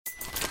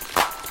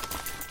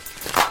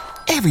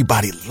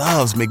Everybody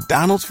loves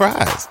McDonald's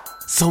fries.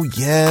 So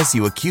yes,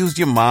 you accused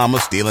your mom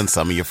of stealing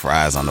some of your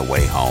fries on the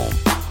way home.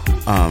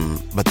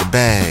 But the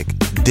bag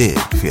did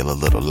feel a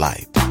little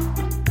light.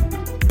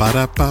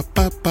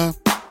 Ba-da-ba-ba-ba.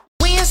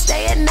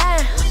 Wednesday at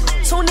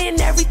 9. Tune in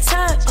every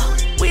time.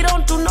 We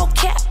don't do no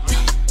cap.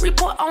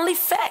 Report only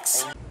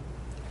facts.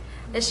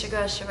 It's your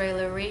girl Cherae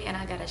Leri, and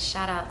I got a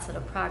shout out to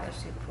the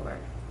Progress Report.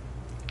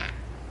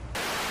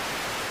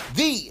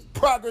 The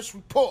Progress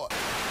Report.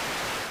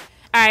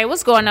 All right,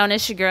 what's going on?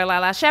 It's your girl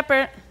Lala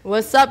Shepherd.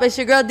 What's up? It's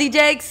your girl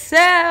DJ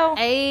Excel.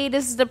 Hey,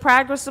 this is the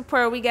Progress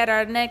Report. We got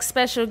our next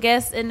special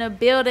guest in the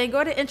building. Go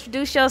ahead and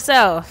introduce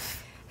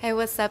yourself. Hey,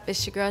 what's up?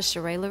 It's your girl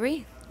Cherae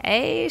Leri.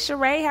 Hey,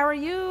 Cherae, how are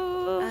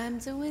you? I'm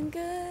doing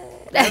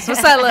good. That's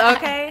what's up.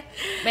 Okay,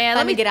 man.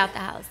 Let me get out the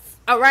house.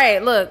 All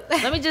right, look,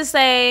 let me just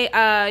say,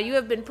 you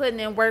have been putting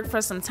in work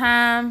for some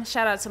time.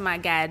 Shout out to my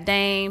guy,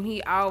 Dame.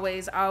 He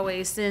always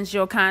sends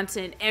your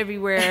content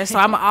everywhere. So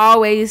I'm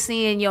always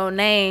seeing your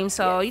name.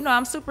 So, yes.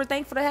 I'm super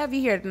thankful to have you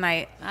here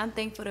tonight. I'm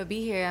thankful to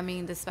be here. I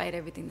mean, despite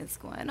everything that's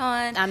going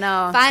on. I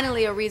know.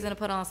 Finally, a reason to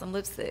put on some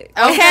lipstick.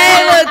 Okay,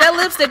 look, that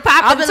lipstick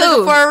popping I've been too.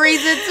 looking for a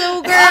reason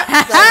too, girl.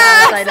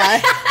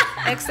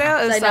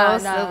 Excel is so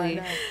silly.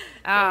 No.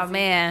 Oh,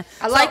 man.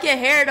 I like your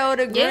hair, though,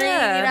 the green.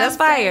 Yeah, you know that's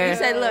what I'm saying? fire. You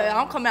said, look,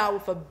 I'm coming out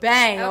with a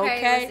bang,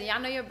 okay? Listen, y'all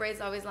know your braids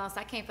always long,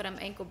 so I came for them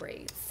ankle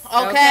braids.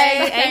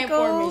 Okay,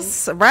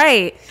 Ankles.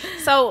 Right.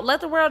 So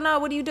let the world know,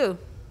 what do you do?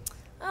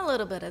 A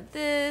little bit of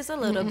this, a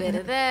little bit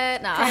of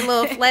that. Nah. A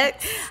little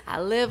flex. I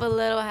live a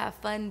little, have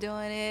fun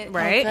doing it.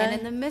 Right. And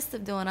in the midst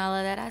of doing all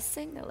of that, I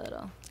sing a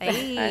little.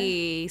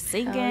 Hey,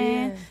 singing.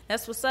 yeah.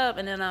 That's what's up.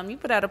 And then you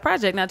put out a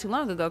project not too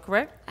long ago,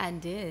 correct? I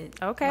did.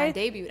 Okay. My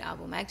debut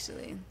album,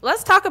 actually.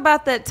 Let's talk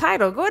about that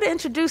title. Go ahead and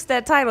introduce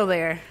that title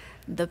there.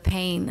 The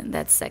Pain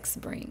That Sex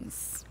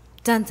Brings.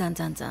 Dun, dun,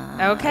 dun,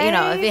 dun. Okay. You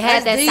know, if it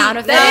had that deep. sound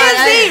effect.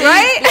 That is deep,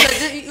 right?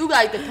 Because you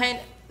like the paint.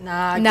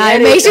 Nah, It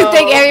makes you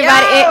think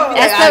everybody. Yo.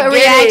 That's Like, the I get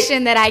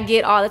reaction that I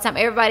get all the time.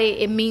 Everybody,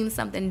 it means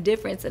something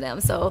different to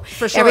them. So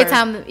For sure. every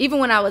time, even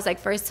when I was like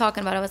first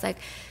talking about it, I was like,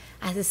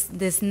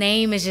 this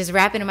name is just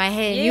rapping in my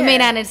head. Yeah. You may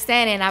not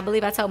understand it. And I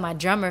believe I told my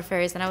drummer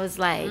first, and I was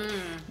like,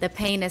 the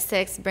pain that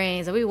sex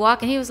brings. And we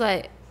walking, he was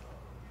like,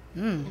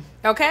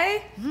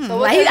 Okay. So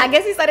like, I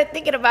guess he started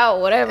thinking about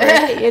whatever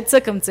it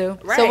took him to.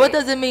 Right. So what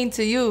does it mean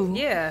to you?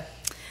 Yeah.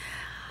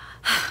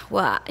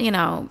 Well,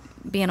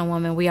 being a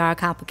woman, we are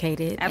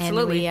complicated.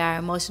 Absolutely. And we are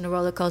emotional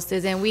roller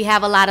coasters, and we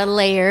have a lot of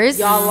layers.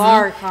 Y'all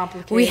are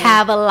complicated. We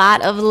have a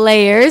lot of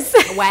layers.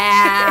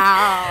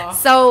 Wow.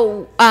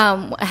 So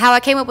how I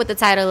came up with the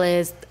title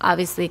is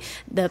obviously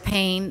the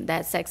pain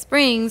that sex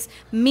brings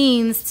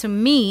means to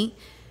me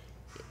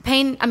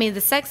pain. I mean,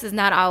 the sex is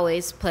not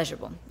always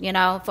pleasurable.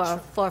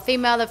 For a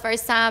female, the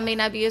first time may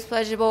not be as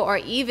pleasurable, or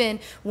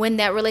even when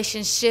that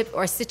relationship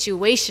or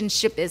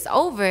situationship is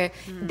over,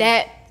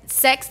 that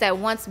sex that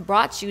once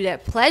brought you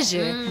that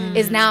pleasure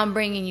is now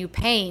bringing you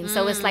pain.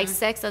 So it's like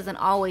sex doesn't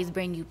always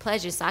bring you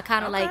pleasure. So I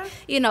kind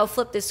of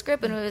flipped the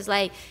script, and it was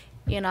like,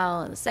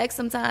 sex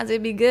sometimes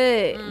it'd be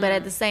good, but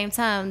at the same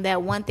time,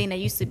 that one thing that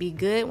used to be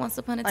good once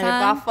upon a Like,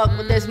 time, if I fuck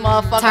with this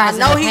motherfucker, I turns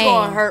know into he pain.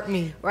 gonna hurt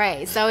me.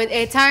 right? So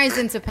it turns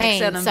into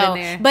pain. Except I'm So,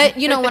 been there. but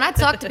when I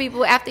talk to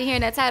people after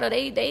hearing that title,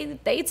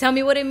 they tell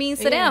me what it means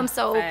to them.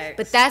 So, Facts.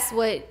 but that's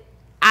what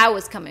I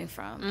was coming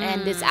from.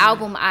 And this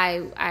album,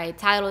 I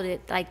titled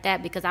it like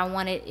that because I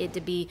wanted it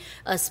to be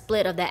a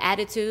split of the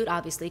attitude,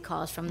 obviously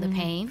caused from the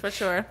pain. For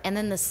sure. And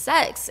then the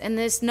sex. And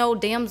there's no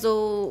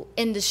damsel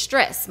in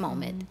distress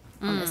moment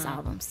on this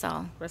album.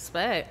 So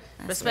Respect.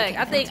 That's Respect. what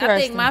I it think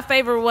Interesting. my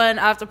favorite one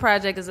off the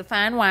project is A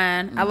Fine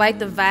Wine. I like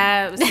the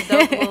vibe. It's a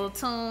dope little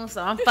tune,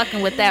 so I'm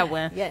fucking with that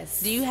one.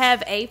 Yes. Do you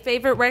have a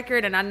favorite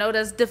record? And I know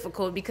that's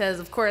difficult because,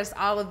 of course,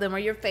 all of them are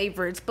your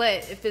favorites.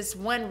 But if it's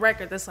one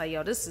record that's like,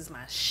 yo, this is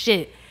my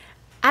shit.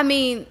 I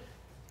mean,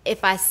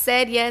 if I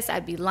said yes,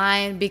 I'd be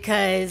lying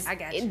because I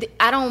got you.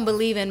 I don't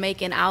believe in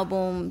making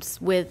albums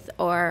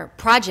or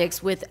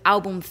projects with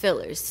album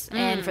fillers.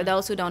 And for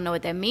those who don't know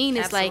what that means,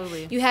 it's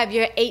Absolutely. like you have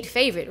your 8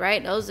 favorite,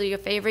 right? Those are your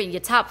favorite,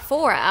 your top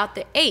 4 out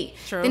the 8.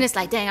 True. Then it's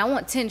like, dang, I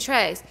want 10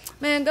 tracks.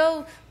 Man,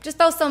 go just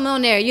throw something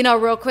on there,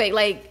 real quick.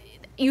 Like,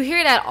 you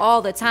hear that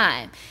all the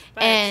time.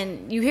 Facts.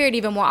 And you hear it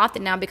even more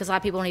often now because a lot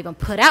of people don't even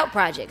put out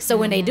projects. So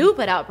when they do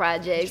put out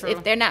projects, True.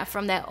 if they're not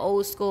from that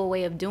old school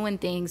way of doing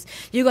things,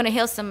 you're gonna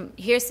hear some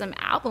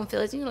album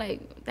fillers. You're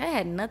like, that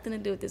had nothing to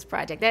do with this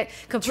project. That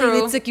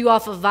completely True. took you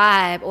off a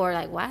vibe, or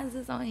like, why is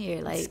this on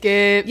here? Like,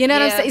 Skip. You know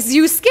what Yeah. I'm saying?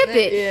 You skip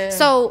it. Yeah.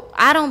 So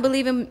I don't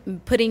believe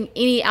in putting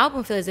any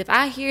album fillers. If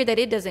I hear that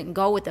it doesn't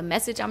go with the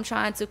message I'm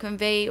trying to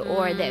convey,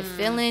 or that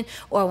feeling,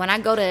 or when I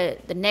go to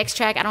the next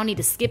track, I don't need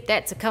to skip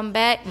that to come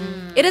back.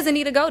 It doesn't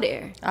need to go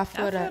there. I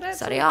feel that.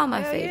 So they all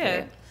my Hell favorite.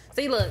 yeah.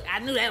 See, look, I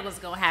knew that was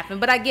going to happen,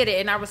 but I get it,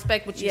 and I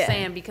respect what you're Yeah.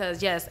 saying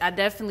because, yes, I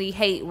definitely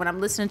hate when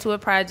I'm listening to a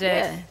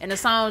project Yeah. and the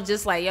song's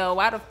just like, yo,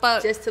 why the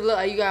fuck? Just to look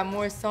like you got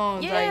more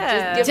songs. Yeah. Like,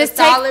 just give Just a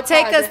solid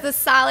take us project. the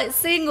solid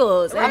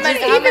singles. How and many,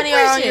 just how keep it many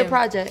are on your pushing.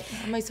 project?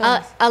 How many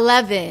songs?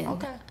 11.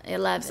 Okay.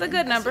 11. It's a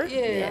good number.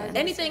 Yeah.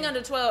 Anything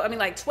under 12, I mean,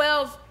 like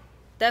 12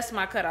 That's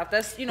my cutoff.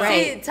 That's, you know.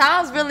 See,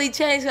 times really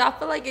changed. I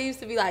feel like it used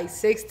to be like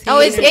 16. Oh,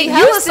 it used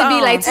to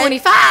be like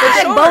 25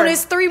 For sure.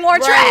 bonus 3 more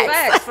tracks.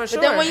 Facts, for sure.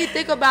 But then when you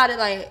think about it,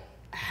 like,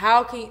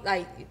 how can you,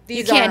 like,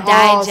 these You can't are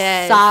all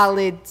digest.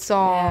 solid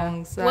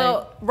songs. Like,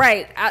 Well,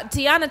 right.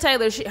 Tiana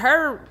Taylor,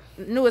 her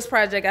newest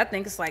project, I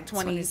think it's like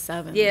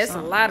 27 Yeah, or it's a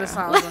something, lot of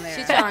songs on there.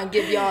 she trying to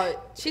give y'all,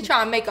 she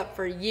trying to make up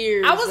for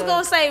years. I was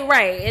gonna say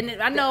right,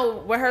 and I know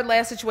with her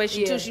last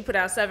situation Yeah. too, she put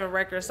out 7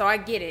 records, so I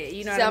get it.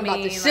 You know See, what I I'm mean?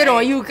 about to shit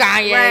on you,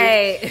 Kanye.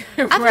 right? I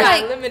feel right.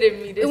 like Limited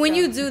me this when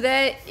time. you do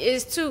that,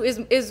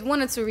 is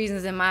one or two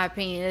reasons in my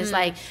opinion. It's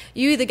like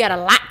you either got a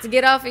lot to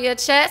get off of your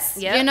chest,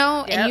 Yep, you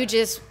know, yep. and you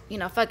just, you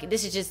know, fuck it,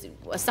 this is just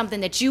something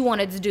that you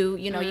wanted to do,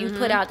 you know, you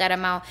put out that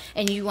amount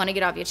and you want to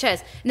get off your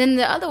chest. And then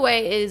the other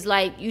way is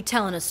like you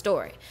telling a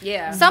story.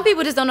 Yeah. Some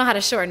people just don't know how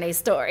to shorten their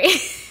story.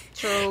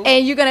 True.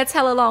 And you're gonna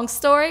tell a long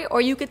story,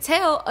 or you could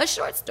tell a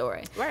short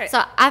story. Right.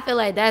 So I feel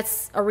like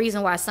that's a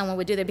reason why someone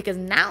would do that, because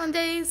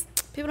nowadays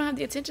people don't have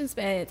the attention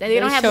span. They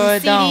don't have sure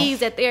the CDs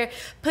that they're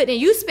putting.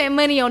 You spend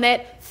money on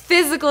that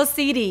physical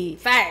CD.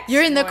 Facts,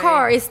 You're in the boy.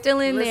 car. It's still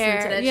in Listen to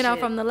there. that You know, shit.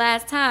 from the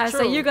last time. So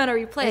True. you're gonna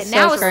replay It's it.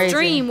 Now so it's crazy.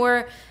 stream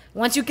where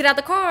once you get out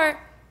the car,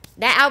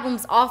 that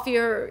album's off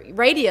your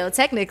radio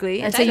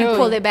technically until you true.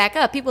 pull it back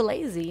up. People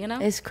lazy. You know,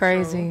 It's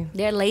crazy.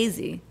 they're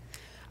lazy.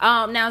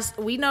 Now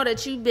we know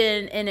that you've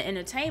been in the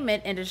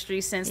entertainment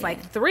industry since like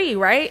 3,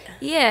 right?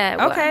 Yeah.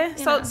 well, Okay, you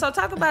so know, so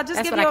talk about just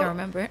that's give what your I can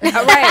remember.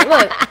 All right,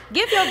 look,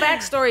 give your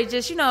backstory.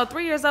 Just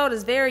 3 years old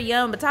is very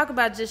young, but talk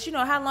about just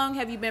how long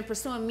have you been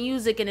pursuing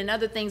music and then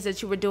other things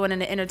that you were doing in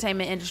the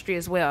entertainment industry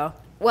as well.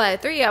 Well,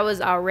 at 3, I was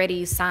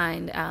already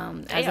signed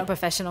as a Damn.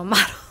 professional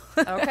model.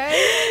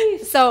 Okay,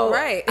 So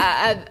Right.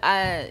 I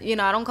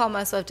I don't call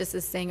myself just a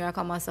singer. I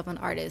call myself an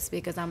artist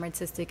because I'm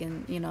artistic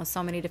in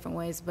so many different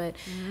ways. But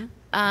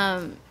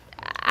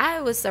I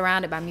was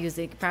surrounded by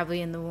music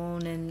probably in the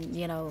womb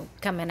and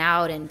coming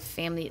out and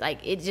family. Like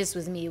it just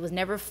was me. It was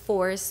never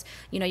forced.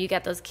 You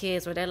got those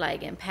kids where they're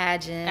like in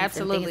pageants and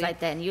Absolutely. things like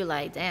that, and you're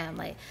like, damn,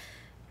 like.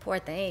 Poor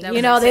thing. That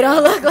They was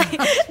don't look like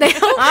they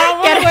don't. I don't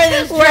wanna wear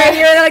this Where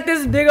you're like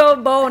this big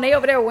old bow, and they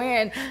over there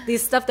wearing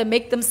these stuff to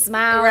make them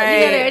smile. Right.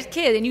 They're a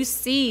kid, and you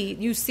see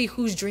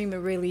whose dream it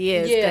really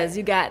is, Yeah. because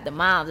you got the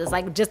moms. It's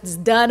like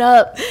just done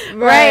up,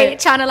 right?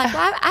 Trying to like,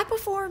 well, I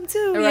perform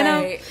too, you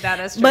know. Right.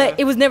 That's true. But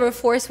it was never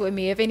forced with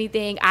me. If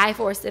anything, I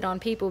forced it on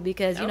people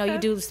because Okay. you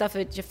do stuff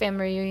at your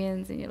family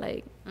reunions, and you're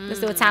like, let's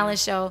do a talent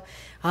show.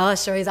 Oh,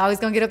 sure, he's always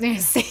gonna get up there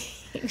and sing.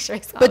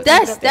 But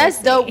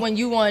that's dope when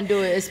you want to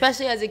do it,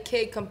 especially as a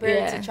kid compared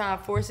Yeah. to trying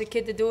to force a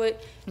kid to do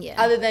it. Yeah.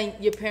 Other than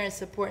your parents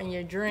supporting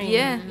your dream.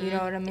 Yeah. You know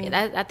what I mean?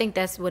 I think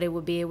that's what it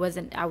would be. It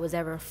wasn't I was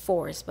ever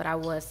forced, but I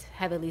was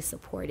heavily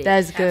supported.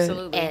 That's good.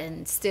 Absolutely.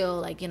 And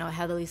still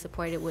heavily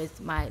supported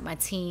with my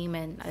team,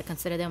 and I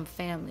consider them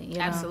family.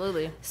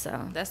 Absolutely. So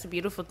That's a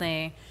beautiful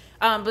thing.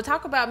 But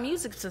talk about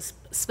music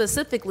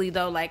specifically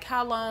though. Like,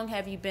 how long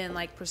have you been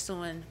like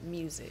pursuing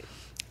music?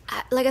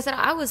 like I said,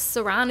 I was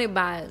surrounded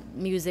by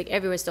music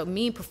everywhere. So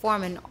me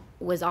performing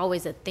was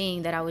always a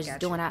thing that I was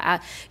doing. I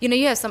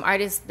you have some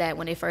artists that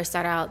when they first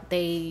start out,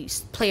 they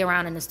play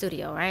around in the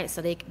studio, right?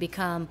 So they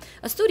become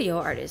a studio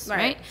artist,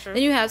 right? Sure.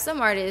 Then you have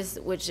some artists,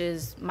 which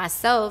is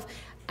myself.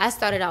 I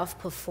started off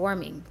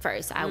performing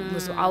first. I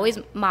was always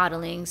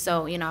modeling,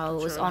 so I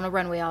was on a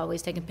runway,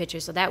 always taking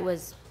pictures. So that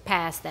was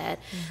past that.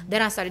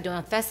 Then I started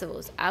doing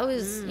festivals. I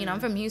was, I'm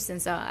from Houston,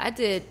 so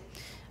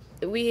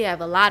we have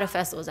a lot of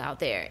festivals out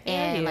there,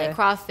 and like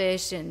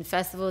crawfish and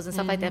festivals and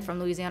stuff like that from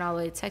Louisiana all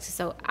the way to Texas.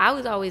 So I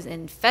was always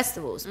in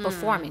festivals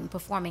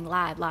performing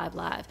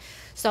live.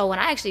 So when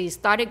I actually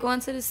started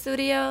going to the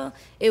studio,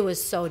 it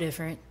was so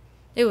different.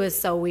 It was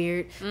so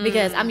weird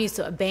because I'm used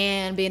to a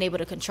band being able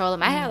to control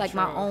them. I had like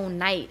my own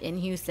night in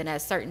Houston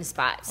at certain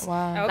spots.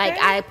 Wow. Like Okay.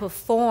 I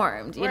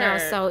performed, you know.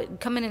 Word. So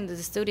coming into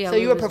the studio, So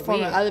you it were was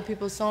performing weird. other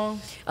people's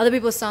songs? Other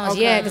people's songs,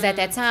 Okay. yeah, because at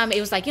that time it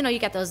was like, you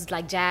got those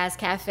like jazz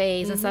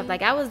cafes and stuff.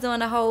 Like I was doing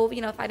the whole,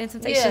 Fighting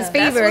Temptations Yeah, that's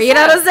fever, what's you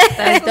know what I'm up.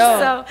 saying?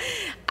 That's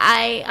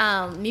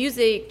dope. So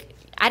music,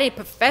 I didn't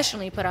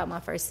professionally put out my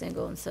first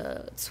single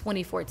until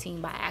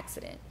 2014 by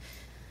accident.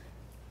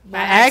 By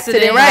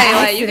accident, right?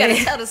 right? Like, you gotta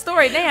tell the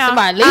story now.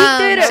 Somebody leaked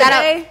it? Shout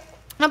Okay. out.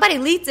 Nobody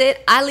leaked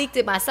it. I leaked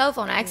it myself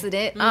on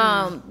accident.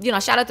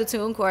 Shout out to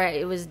TuneCore.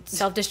 It was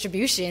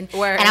self-distribution.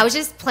 Word. And I was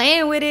just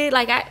playing with it.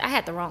 Like, I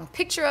had the wrong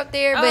picture up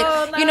there. But,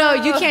 Oh, no.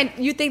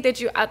 you think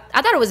that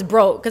I thought it was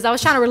broke because I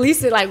was trying to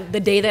release it, like, the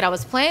day that I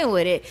was playing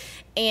with it.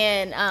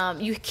 And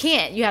you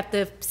can't. You have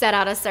to set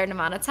out a certain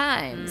amount of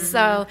time.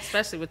 So,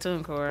 Especially with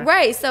TuneCore.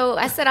 right. So,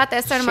 I set out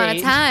that certain amount of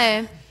Shade.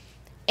 time.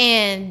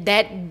 And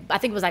that, I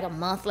think it was like a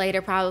month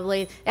later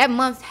probably. That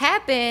month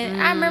happened.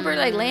 I remember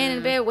like laying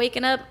in bed,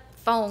 waking up,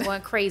 phone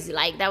going crazy.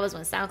 Like, that was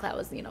when SoundCloud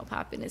was,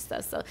 popping and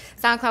stuff. So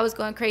SoundCloud was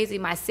going crazy.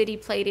 My city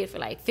played it for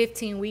like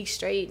 15 weeks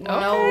straight.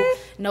 No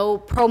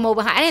promo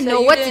behind. I didn't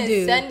know what to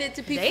do. Send it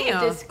to people.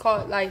 Damn. Just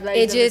call like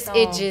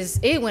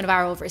it went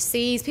viral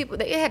overseas. People,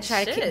 they had to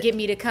try to get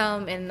me to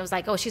come, and it was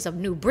like, oh, she's a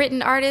New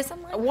Britain artist.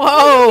 I'm like,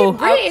 whoa, where you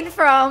Britain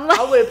from?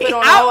 I would have put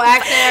on the whole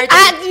accent.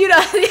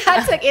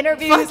 I took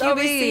interviews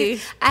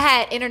overseas. I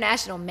had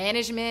international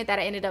management that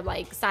I ended up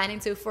like signing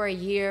to for a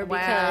year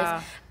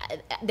because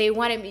they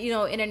wanted me,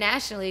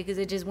 internationally, because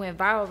it just went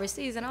viral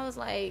overseas, and I was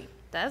like,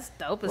 that's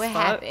dope as what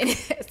fuck. happened?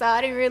 So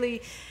I didn't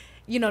really,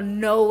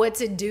 know what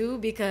to do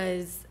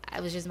because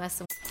I was just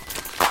messing.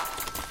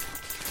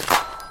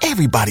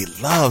 Everybody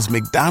loves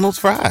McDonald's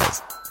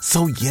fries.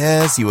 So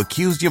yes, you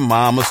accused your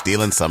mom of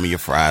stealing some of your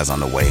fries on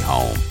the way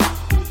home.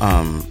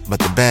 But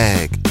the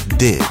bag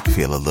did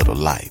feel a little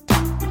light.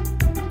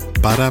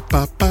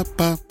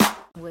 Ba-da-ba-ba-ba.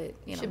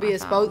 Should be a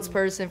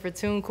spokesperson for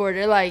TuneCore.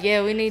 They're like,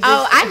 yeah, we need this.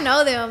 Oh, I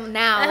know them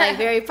now, like,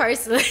 very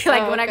personally.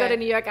 Like, when I go to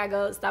New York, I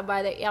go stop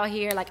by y'all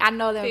here. Like, I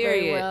know them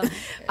very well.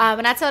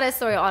 And I tell that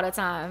story all the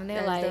time.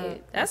 They're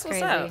that's what's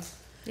crazy. up.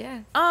 Yeah.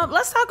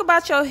 Let's talk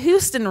about your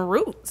Houston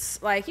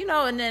roots. Like,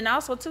 and then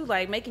also, too,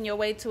 like, making your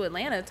way to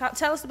Atlanta.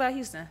 Tell us about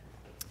Houston.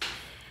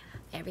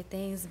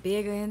 Everything's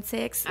bigger in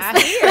Texas. I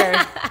hear.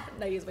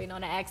 No, you was waiting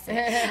on an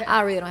accent.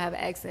 I really don't have an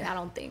accent. I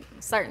don't think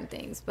certain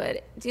things.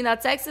 But,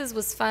 Texas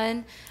was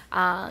fun.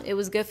 It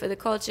was good for the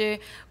culture.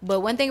 But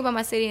one thing about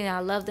my city, and I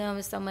love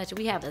them so much,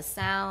 we have a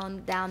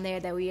sound down there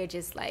that we are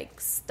just, like,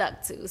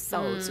 stuck to.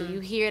 So you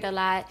hear it a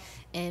lot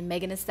in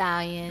Megan Thee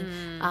Stallion.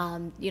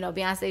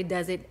 Beyonce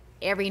does it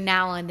every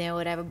now and then,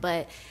 whatever.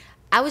 But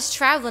I was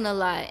traveling a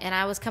lot, and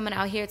I was coming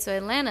out here to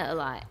Atlanta a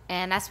lot.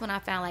 And that's when I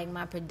found, like,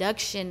 my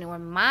production or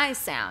my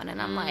sound.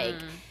 And I'm like,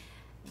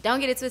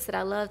 don't get it twisted.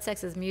 I love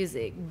Texas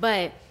music.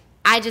 But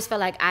I just felt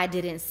like I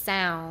didn't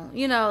sound,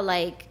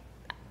 like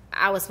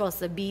I was supposed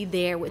to be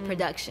there with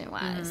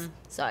production-wise.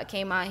 So I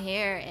came out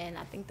here, and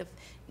I think the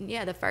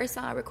first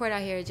song I recorded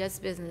out here,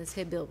 Just Business,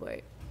 hit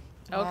Billboard.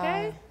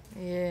 Okay.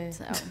 Wow. Yeah.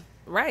 So.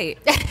 Right.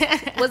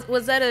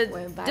 Was that a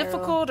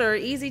difficult or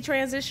easy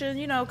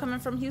transition, coming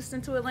from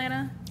Houston to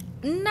Atlanta?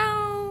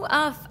 No,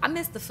 I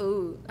miss the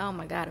food. Oh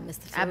my God, I miss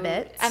the food. I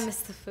bet. I miss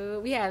the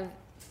food.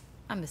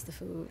 I miss the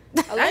food.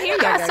 I hear you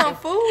got some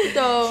food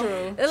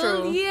though.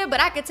 True. Yeah,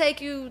 but I could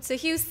take you to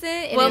Houston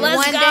and Well, in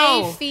let's one go.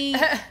 day feed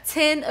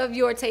 10 of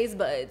your taste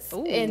buds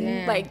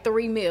in like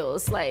 3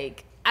 meals.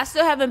 Like, I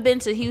still haven't been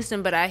to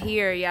Houston, but I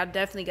hear y'all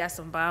definitely got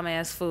some bomb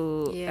ass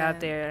food out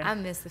there. I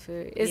miss the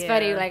food. It's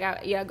funny, like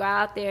I go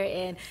out there,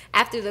 and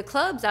after the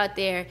clubs out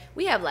there,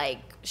 we have like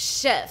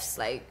chefs,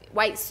 like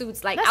white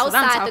suits, like That's what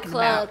I'm outside the talking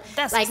club, about.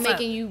 That's like what's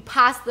making you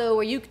pasta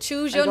where you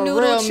choose your Like a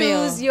noodle, real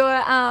choose meal.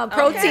 your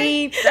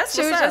protein, That's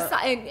choose what's your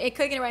up. and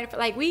cooking it right in front.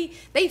 Like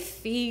they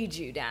feed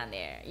you down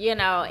there,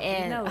 and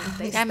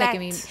they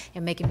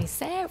making me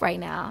sad right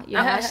now.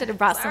 I should have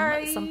brought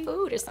some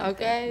food or something.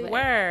 Okay. But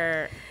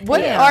Word.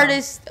 What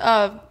artists,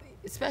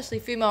 especially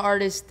female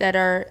artists that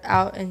are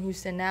out in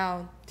Houston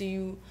now, do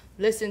you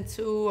listen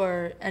to,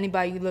 or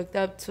anybody you looked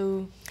up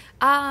to?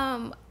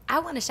 I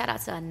want to shout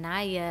out to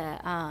Anaya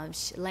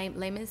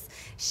Lamus.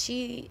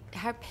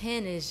 Her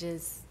pen is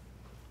just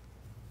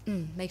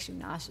makes you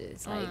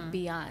nauseous, like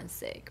beyond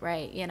sick,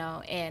 right?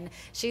 And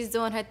she's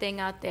doing her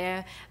thing out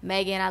there.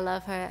 Megan, I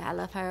love her. I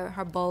love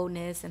her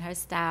boldness and her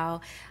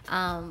style.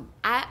 I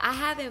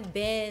haven't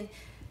been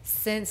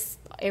since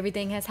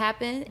everything has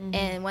happened,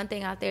 and one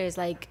thing out there is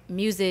like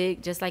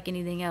music, just like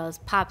anything else,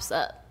 pops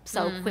up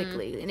so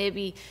quickly, and it'd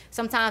be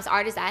sometimes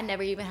artists I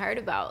never even heard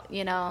about,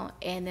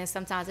 and then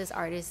sometimes it's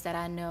artists that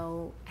I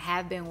know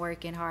have been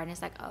working hard, and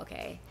it's like,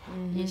 okay,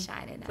 you're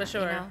shining now, For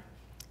sure.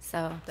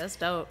 So That's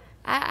dope.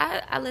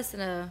 I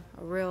listen to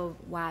a real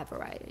wide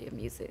variety of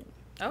music.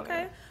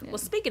 Okay. Yeah. Well,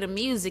 speaking of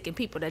music and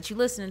people that you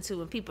listening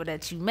to and people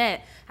that you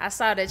met, I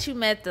saw that you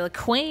met the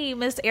queen,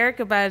 Miss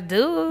Erykah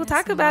Badu.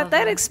 Talk about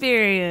that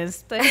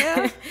experience. The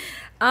hell?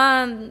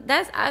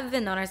 I've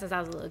been knowing her since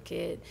I was a little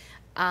kid.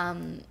 I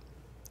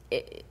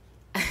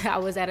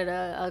was at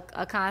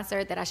a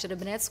concert that I should have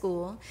been at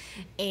school,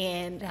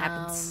 and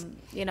I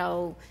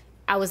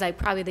was like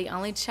probably the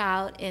only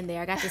child in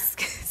there. I got to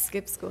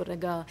skip school to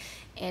go,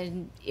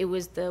 and it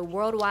was the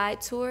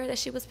worldwide tour that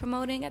she was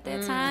promoting at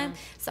that time.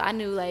 So I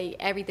knew like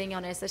everything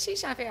on there. So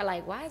she's trying to figure out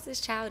like, why is this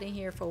child in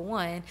here for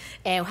one,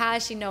 and how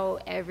does she know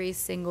every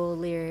single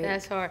lyric?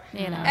 That's hard.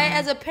 And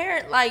as a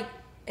parent, like,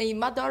 and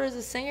my daughter's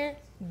a singer,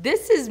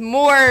 this is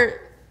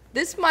more.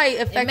 This might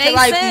affect her makes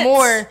life sense.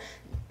 more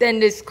than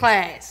this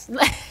class.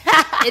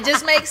 It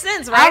just makes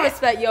sense, I right?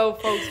 respect yo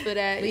folks for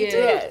that.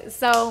 Yeah.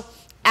 So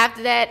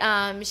after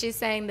that, she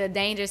sang the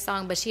Danger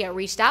song, but she had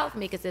reached out for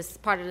me because this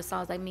part of the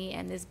song is like me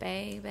and this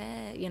baby,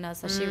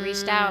 So she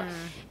reached out,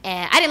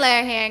 and I didn't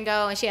let her hand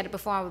go, and she had to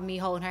perform with me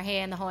holding her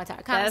hand the whole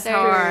entire concert. That's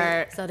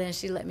hard. So then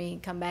she let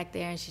me come back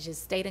there, and she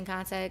just stayed in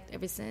contact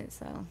ever since.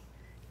 So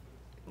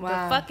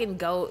Wow. The fucking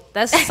GOAT.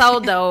 That's so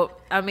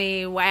dope. I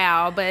mean,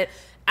 wow. But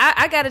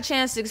I got a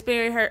chance to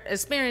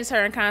experience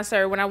her in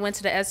concert when I went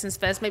to the Essence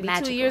Fest maybe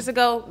 2 years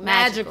ago.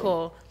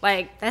 Magical.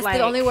 Like that's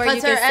the only word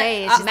you can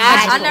say. It's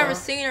magical. I never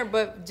seen her,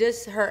 but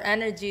just her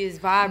energy is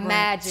vibrant.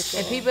 Magical.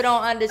 And people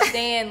don't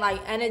understand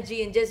like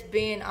energy and just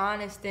being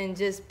honest and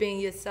just being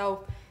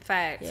yourself.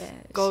 Facts. Yeah,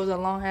 goes a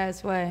long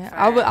ass way.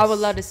 I would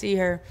love to see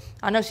her.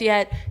 I know she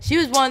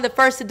was one of the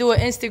first to do an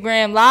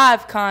Instagram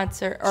live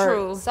concert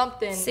or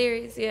something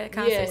series,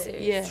 concert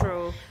series. Yeah,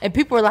 true. And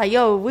people were like,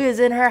 "Yo, we was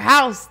in her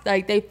house."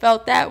 Like they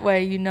felt that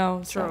way, you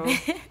know. True.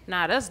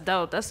 Nah, that's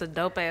dope. That's a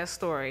dope ass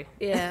story.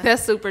 Yeah,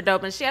 that's super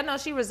dope. And I know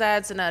she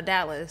resides in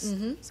Dallas.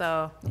 Mm-hmm.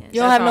 So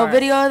you don't have no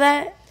video of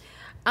that.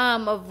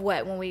 Of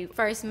what? When we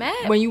first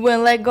met? When you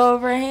wouldn't let go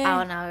of her hand?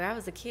 Oh, no. I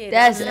was a kid.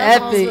 That's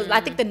epic. I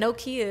think the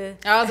Nokia.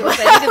 I was going to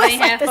say, niggas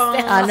ain't have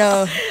phones. I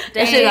know.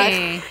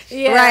 Dang.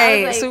 Yeah,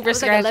 right. Super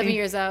scratchy. 11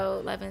 years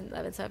old. 11,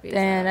 12 years old.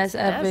 Damn, that's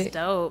epic. That's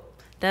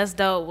dope. That's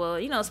dope.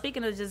 Well,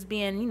 speaking of just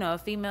being, a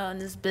female in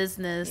this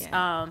business,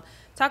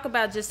 talk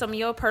about just some of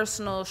your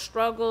personal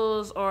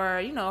struggles or,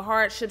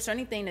 hardships or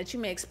anything that you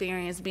may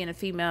experience being a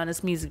female in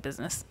this music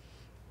business.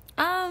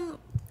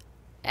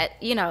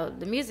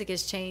 The music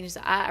has changed.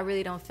 I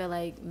really don't feel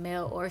like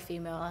male or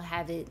female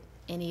have it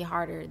any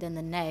harder than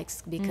the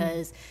next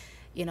because,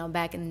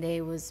 back in the day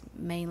it was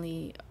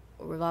mainly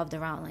revolved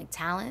around like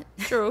talent.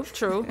 True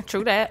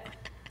that.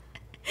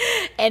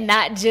 And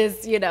not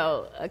just,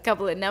 a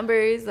couple of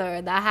numbers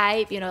or the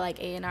hype, like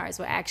A&Rs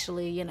were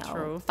actually,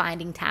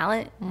 finding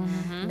talent,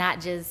 not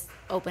just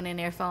opening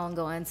their phone,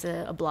 going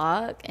to a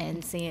blog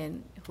and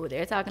seeing who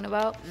they're talking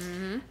about.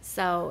 Mm-hmm.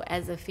 So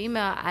as a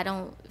female, I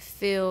don't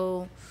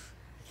feel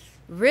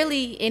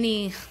really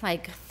any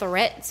like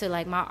threat to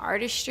like my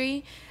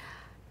artistry.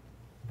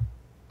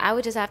 I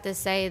would just have to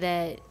say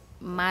that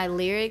my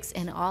lyrics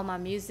and all my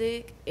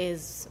music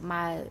is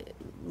my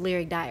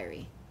lyric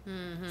diary.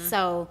 Mm-hmm.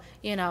 So,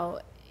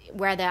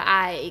 whether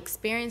I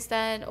experienced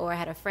that or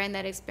had a friend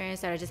that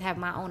experienced that or just have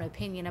my own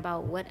opinion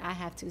about what I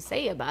have to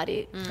say about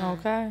it.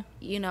 Okay.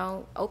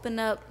 Open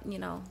up,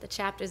 the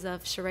chapters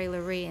of Cherae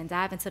Leri and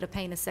dive into the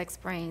pain of sex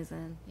brains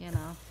and,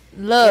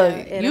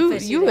 Look,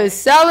 you was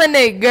selling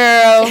it,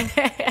 girl.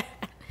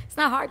 It's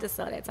not hard to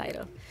sell that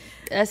title.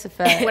 That's a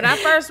fact. When I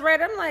first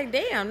read it, I'm like,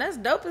 damn, that's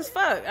dope as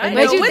fuck.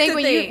 What you think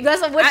when you?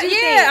 That's what you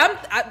think.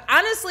 Yeah,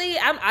 honestly,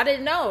 I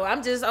didn't know.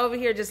 I'm just over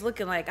here just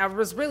looking like I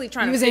was really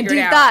trying to figure it out. You was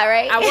in deep thought,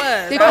 right? I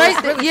was.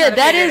 Really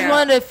that is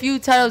one of the few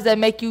titles that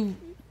make you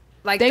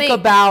like think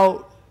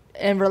about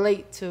and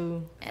relate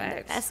to.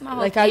 And that's my whole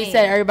like how you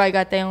said, everybody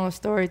got their own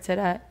story to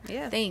that.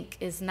 Yeah. Think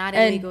it's not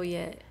illegal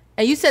yet.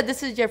 And you said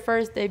this is your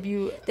first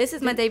debut. This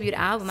is my debut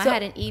album. I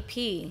had an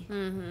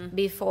EP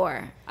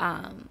before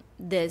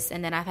this,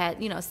 and then I've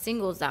had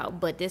singles out,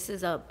 but this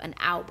is an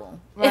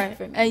album. Right.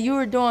 For me. And you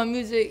were doing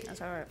music that's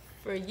hard.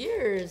 For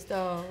years,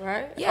 though,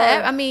 right?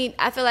 Yeah. I mean,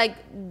 I feel like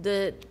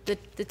the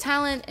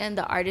talent and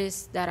the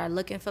artists that are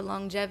looking for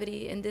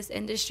longevity in this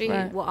industry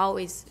will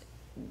always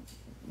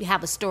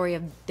have a story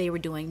of they were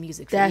doing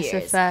music for years.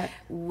 That's a fact.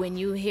 When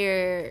you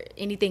hear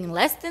anything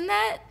less than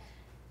that,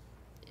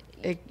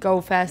 it go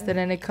faster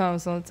than it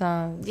comes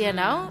sometimes.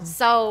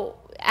 So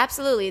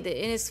absolutely. And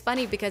it's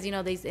funny because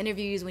these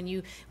interviews when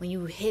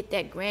you hit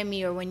that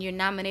Grammy or when you're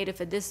nominated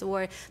for this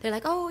award, they're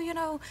like,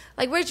 oh,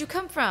 like where'd you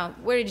come from?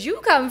 Where did you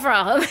come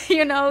from?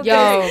 Yo,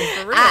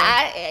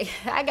 I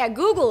got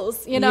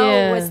Googles,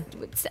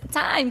 with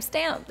time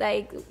stamped.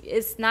 Like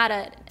it's not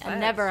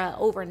never a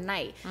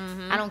overnight.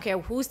 I don't care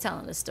who's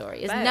telling the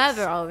story. It's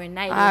never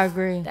overnight. I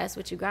agree. That's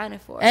what you're grinding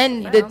for.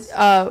 And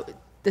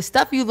the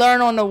stuff you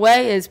learn on the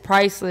way is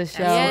priceless,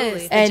 yo.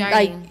 Yes, and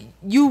like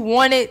you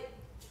want it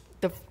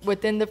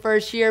within the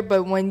first year,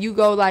 but when you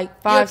go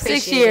like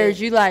 5-6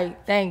 years, you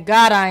like, thank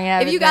God I ain't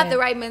have it. If you got the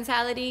right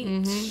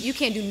mentality, you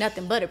can't do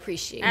nothing but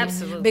appreciate.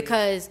 Absolutely.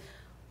 Because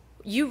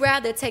you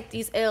rather take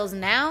these L's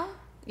now,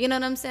 you know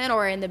what I'm saying,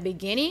 or in the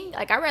beginning.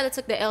 Like I rather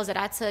took the L's that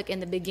I took in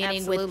the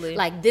beginning with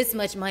like this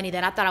much money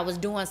that I thought I was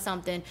doing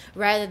something,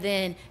 rather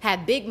than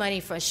have big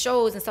money for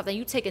shows and stuff. Like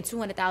you taking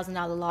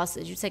 $200,000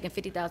 losses, you taking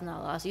 $50,000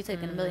 losses, you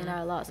taking $1 million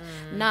loss.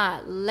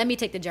 Nah, let me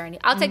take the journey.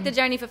 I'll take the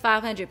journey for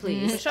 $500,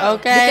 please. Sure.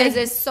 Okay. Because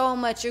there's so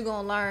much you're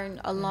gonna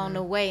learn along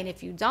the way, and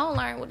if you don't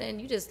learn, well then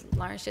you just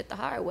learn shit the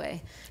hard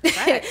way.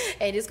 Right.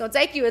 And it's gonna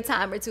take you a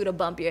time or two to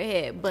bump your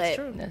head. But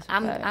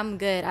I'm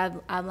good.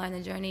 I've learned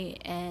the journey,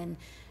 and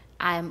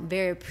I'm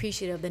very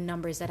appreciative of the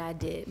numbers that I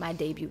did, my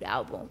debut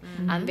album.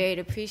 I'm very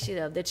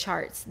appreciative of the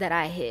charts that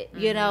I hit,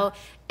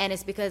 and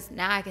it's because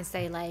now I can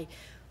say like,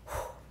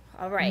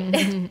 all right,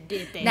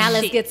 now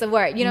let's get to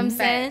work. You know what I'm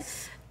saying?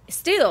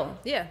 Still,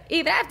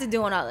 even after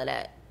doing all of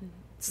that,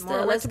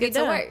 still let's get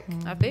to work.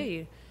 I feel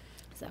you.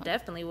 So.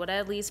 Definitely. Well,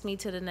 that leads me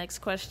to the next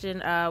question.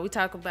 We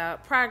talk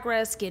about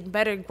progress, getting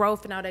better,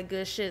 growth, and all that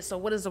good shit. So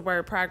what does the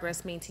word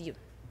progress mean to you?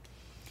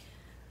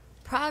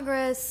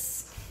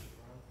 Progress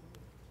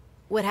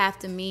would have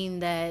to mean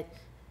that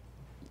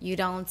you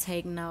don't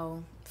take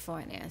no for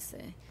an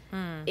answer.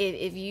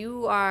 If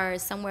you are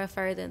somewhere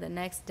further the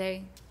next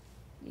day,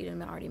 you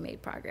done already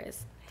made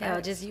progress.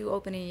 Hell, just you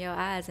opening your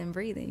eyes and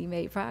breathing, you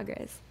made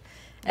progress.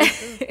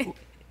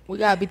 we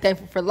gotta be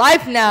thankful for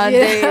life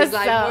nowadays. Yeah,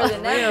 like so, more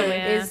than ever,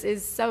 man.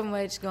 It's so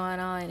much going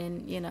on,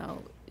 and you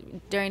know,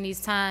 during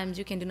these times,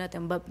 you can do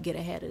nothing but get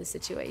ahead of the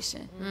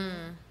situation.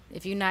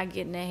 If you're not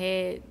getting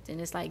ahead, then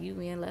it's like you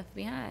being left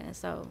behind.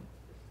 So,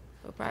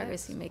 what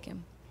progress you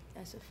making?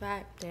 That's a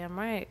fact. Damn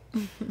right.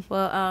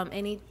 Well,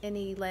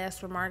 any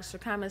last remarks or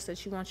comments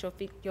that you want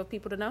your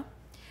people to know?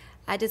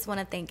 I just want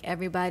to thank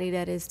everybody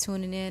that is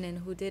tuning in and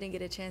who didn't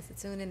get a chance to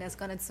tune in, that's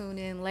going to tune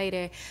in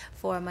later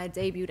for my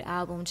debut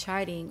album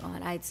charting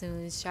on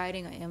iTunes,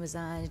 charting on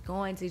Amazon,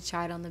 going to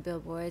chart on the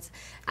billboards.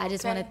 I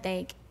just want to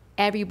thank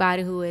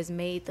everybody who has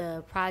made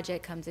the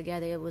project come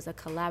together. It was a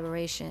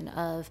collaboration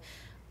of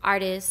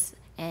artists,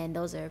 and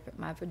those are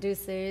my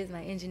producers,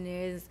 my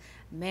engineers,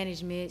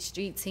 management,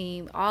 street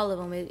team, all of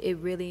them. It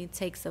really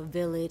takes a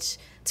village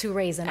to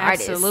raise an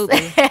artist.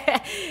 Absolutely.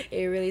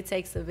 It really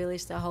takes a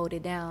village to hold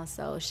it down.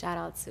 So shout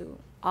out to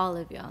all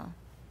of y'all.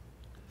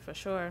 For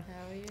sure.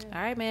 Hell yeah.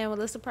 All right, man. Well,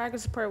 it's the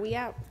Progress Report. We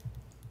out.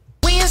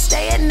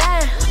 Wednesday at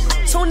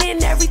 9. Tune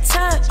in every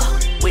time.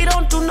 We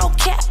don't do no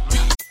cap.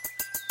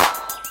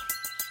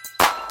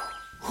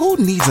 Who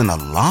needs an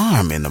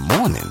alarm in the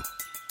morning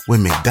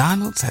when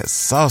McDonald's has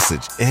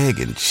sausage, egg,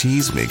 and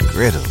cheese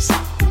McGriddles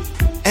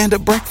and a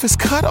breakfast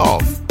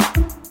cutoff?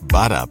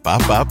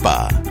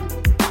 Ba-da-ba-ba-ba.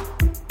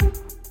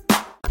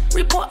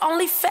 Report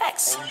only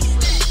facts.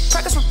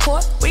 Progress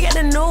report, we got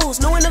the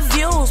news, no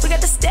interviews, we got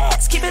the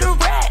stats, keep it a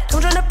rack,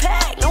 come join the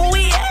pack, know where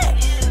we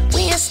at.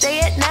 Wednesday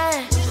at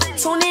 9,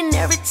 tune in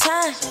every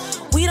time,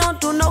 we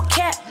don't do no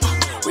cap.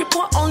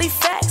 Report only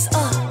facts,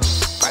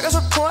 Progress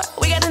report,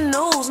 we got the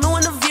news, no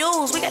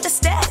interviews, we got the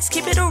stats,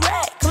 keep it a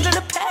rack, come join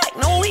the pack,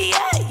 know where we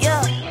at,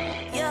 yeah.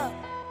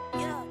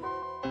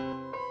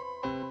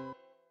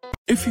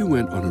 If you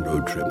went on a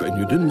road trip and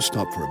you didn't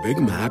stop for a Big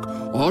Mac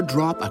or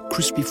drop a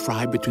crispy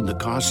fry between the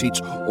car seats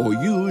or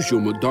use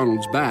your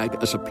McDonald's bag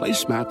as a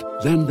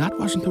placemat, then that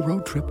wasn't a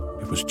road trip.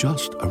 It was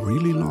just a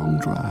really long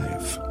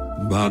drive.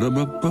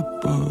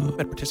 Ba-da-ba-ba-ba.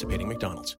 At participating McDonald's.